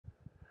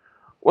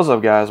What's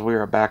up, guys? We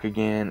are back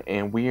again,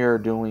 and we are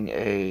doing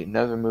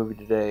another movie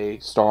today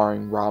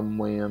starring Robin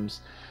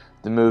Williams,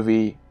 the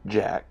movie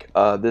Jack.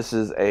 This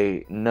is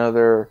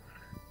another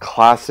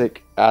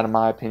classic, out of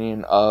my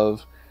opinion,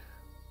 of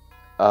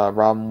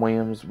Robin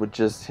Williams with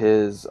just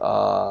his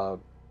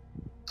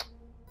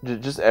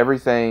just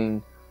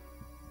everything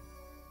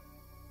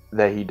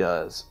that he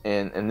does.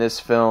 And this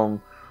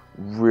film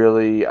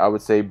really, I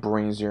would say,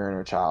 brings your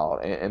inner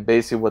child. And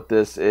basically, what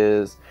this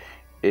is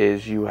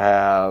you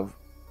have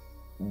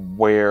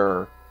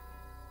where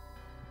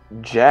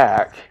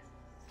Jack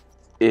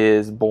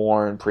is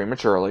born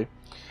prematurely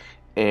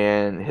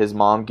and his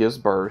mom gives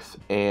birth,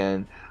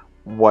 and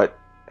what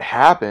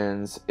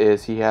happens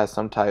is he has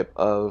some type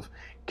of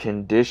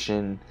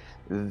condition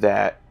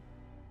that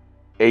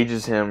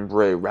ages him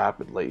really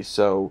rapidly.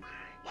 So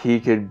he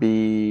could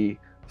be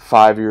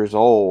 5 years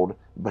old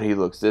but he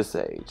looks this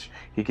age.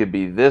 He could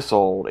be this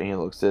old and he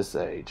looks this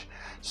age.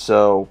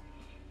 So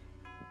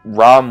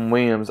Robin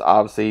Williams,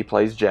 obviously, he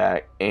plays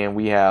Jack, and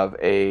we have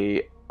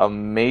a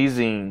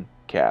amazing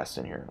cast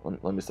in here.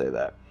 Let me say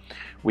that.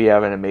 We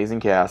have an amazing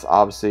cast.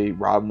 Obviously,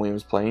 Robin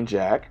Williams playing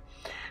Jack.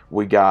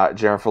 We got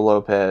Jennifer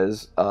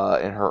Lopez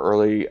in her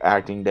early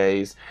acting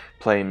days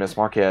playing Miss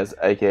Marquez,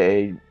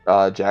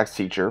 a.k.a. Jack's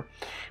teacher.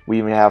 We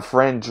even have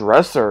Fran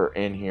Drescher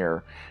in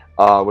here,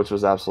 which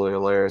was absolutely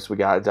hilarious. We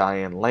got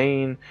Diane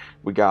Lane.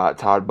 We got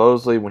Todd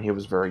Bosley when he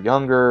was very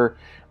younger.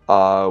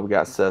 We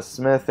got Seth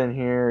Smith in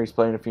here. He's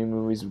playing a few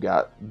movies. We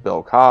got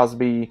Bill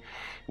Cosby.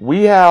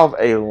 We have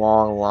a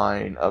long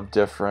line of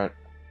different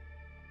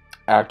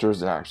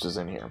actors and actresses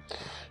in here.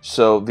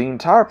 So the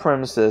entire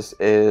premises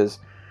is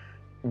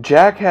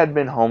Jack had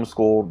been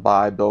homeschooled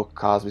by Bill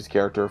Cosby's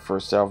character for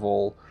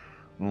several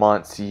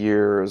months,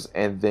 years,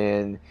 and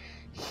then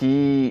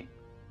he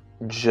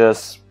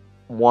just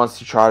wants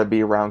to try to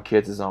be around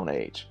kids his own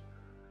age,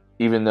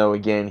 even though,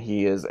 again,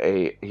 he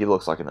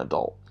looks like an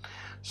adult.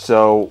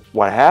 So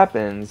what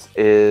happens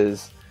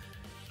is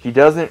he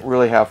doesn't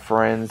really have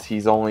friends.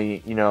 He's only,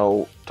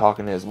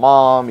 talking to his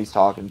mom. He's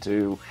talking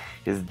to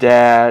his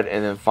dad.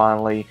 And then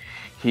finally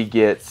he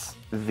gets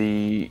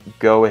the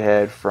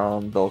go-ahead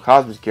from Bill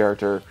Cosby's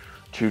character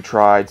to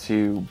try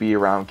to be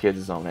around kids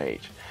his own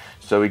age.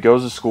 So he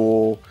goes to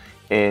school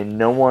and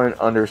no one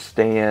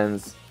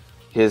understands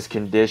his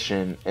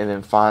condition. And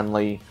then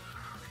finally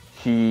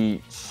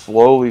he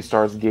slowly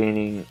starts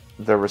gaining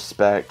the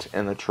respect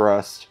and the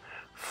trust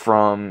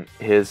from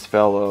his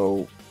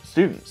fellow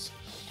students,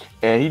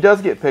 and he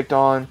does get picked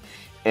on,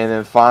 and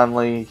then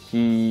finally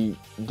he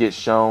gets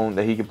shown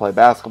that he can play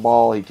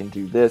basketball, he can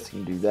do this, he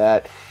can do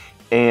that,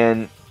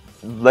 and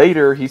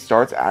later he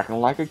starts acting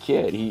like a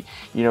kid. He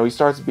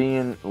starts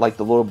being like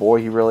the little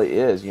boy he really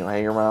is,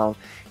 hanging around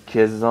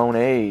kids his own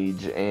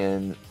age,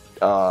 and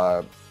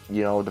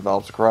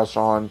develops a crush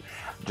on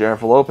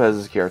Jennifer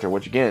Lopez's character,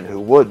 which, again, who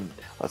wouldn't?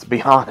 Let's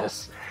be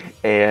honest.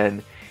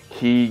 And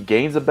he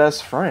gains a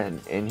best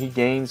friend, and he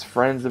gains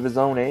friends of his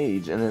own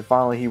age, and then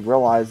finally he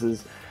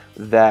realizes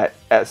that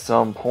at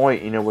some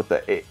point, with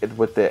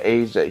the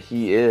age that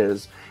he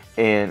is,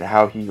 and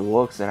how he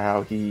looks, and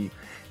how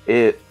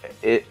it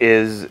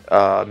is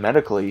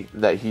medically,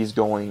 that he's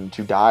going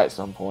to die at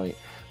some point,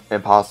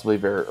 and possibly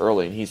very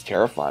early, and he's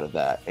terrified of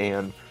that.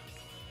 And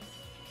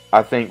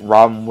I think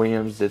Robin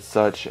Williams did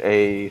such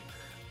a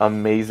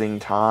amazing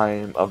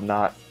time of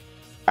not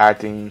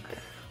acting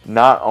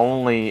not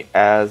only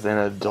as an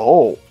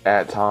adult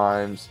at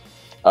times,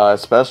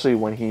 especially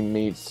when he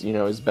meets,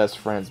 his best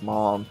friend's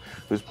mom,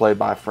 who's played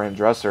by Fran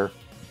Drescher,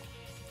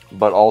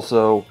 but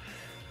also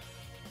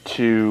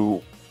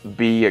to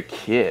be a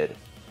kid.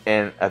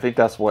 And I think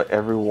that's what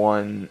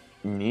everyone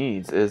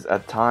needs, is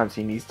at times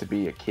he needs to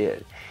be a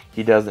kid.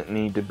 He doesn't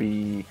need to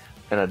be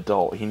an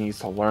adult. He needs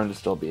to learn to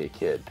still be a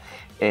kid.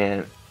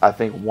 And I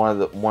think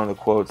one of the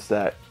quotes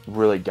that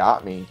really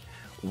got me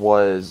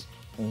was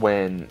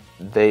when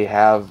they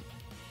have,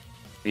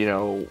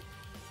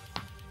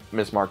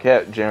 Miss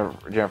Marquette,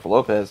 Jennifer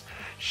Lopez,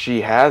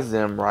 she has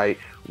them write,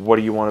 "What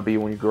do you want to be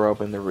when you grow up,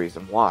 and the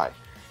reason why?"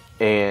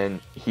 And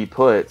he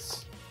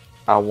puts,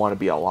 "I want to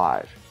be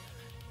alive."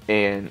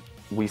 And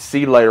we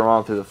see later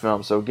on through the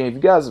film. So again, if you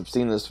guys have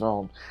seen this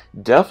film,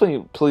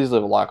 definitely please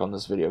leave a like on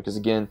this video, because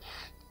again,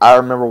 I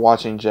remember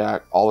watching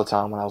Jack all the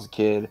time when I was a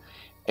kid.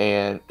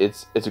 And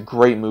it's a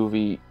great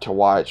movie to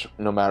watch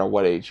no matter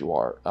what age you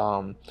are.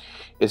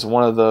 It's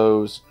one of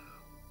those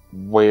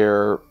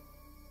where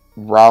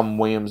Robin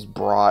Williams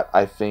brought,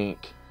 I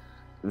think,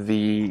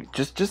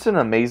 just an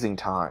amazing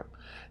time.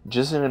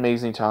 Just an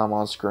amazing time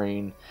on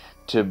screen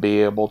to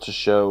be able to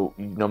show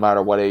no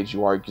matter what age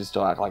you are, you can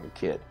still act like a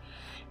kid.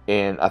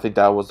 And I think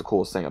that was the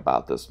coolest thing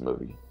about this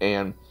movie.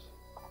 And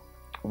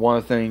one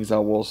of the things I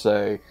will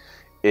say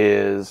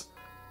is,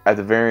 at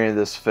the very end of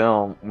this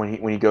film,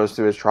 when he goes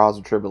through his trials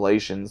and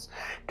tribulations,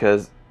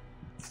 because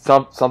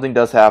something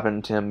does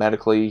happen to him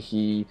medically,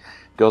 he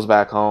goes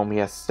back home, he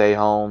has to stay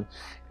home,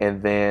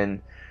 and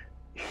then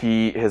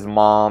his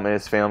mom and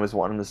his family's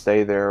wanting him to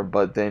stay there,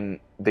 but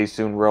then they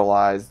soon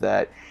realize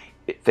that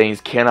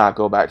things cannot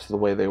go back to the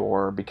way they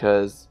were,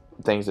 because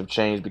things have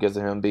changed because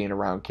of him being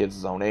around kids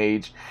his own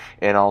age,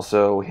 and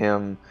also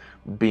him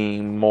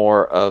being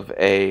more of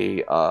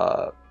a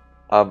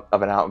of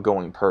an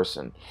outgoing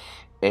person.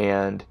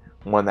 And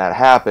when that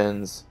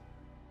happens,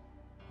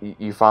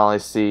 you finally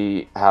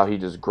see how he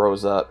just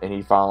grows up, and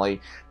he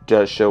finally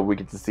does show. We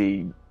get to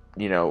see,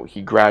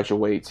 he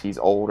graduates. He's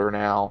older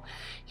now.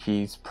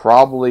 He's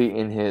probably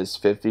in his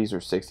 50s or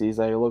 60s,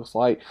 that he looks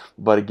like.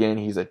 But again,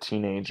 he's a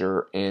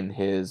teenager in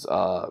his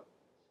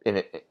in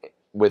it,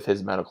 with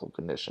his medical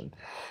condition,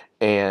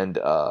 and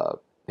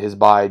his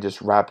body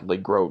just rapidly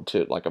grew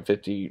to like a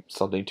 50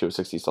 something to a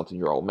 60 something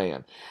year old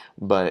man.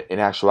 But in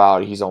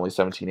actuality, he's only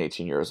 17,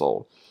 18 years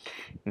old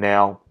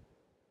now.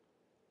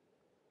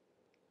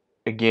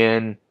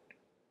 Again,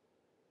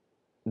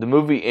 the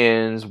movie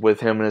ends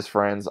with him and his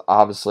friends,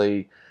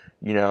 obviously,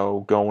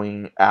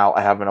 going out,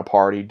 having a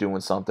party,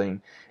 doing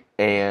something,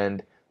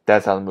 and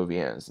that's how the movie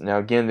ends. Now,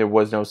 again, there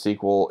was no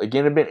sequel.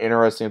 Again, it'd been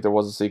interesting if there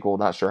was a sequel.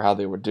 Not sure how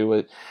they would do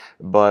it,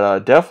 but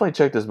definitely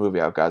check this movie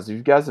out, guys. If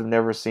you guys have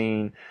never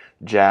seen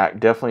Jack,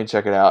 definitely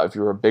check it out. If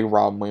you're a big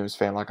Robin Williams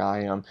fan like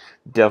I am,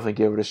 definitely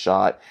give it a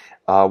shot.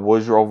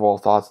 What is your overall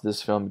thoughts of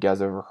this film? You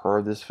guys ever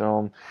heard this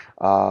film?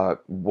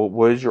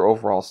 What is your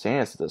overall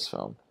stance of this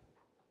film?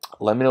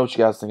 Let me know what you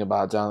guys think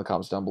about it down in the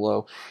comments down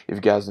below. If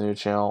you guys are new to the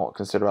channel,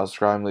 consider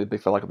subscribing, leave a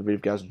big fat like on the video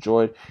if you guys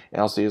enjoyed,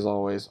 and I'll see you as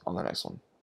always on the next one.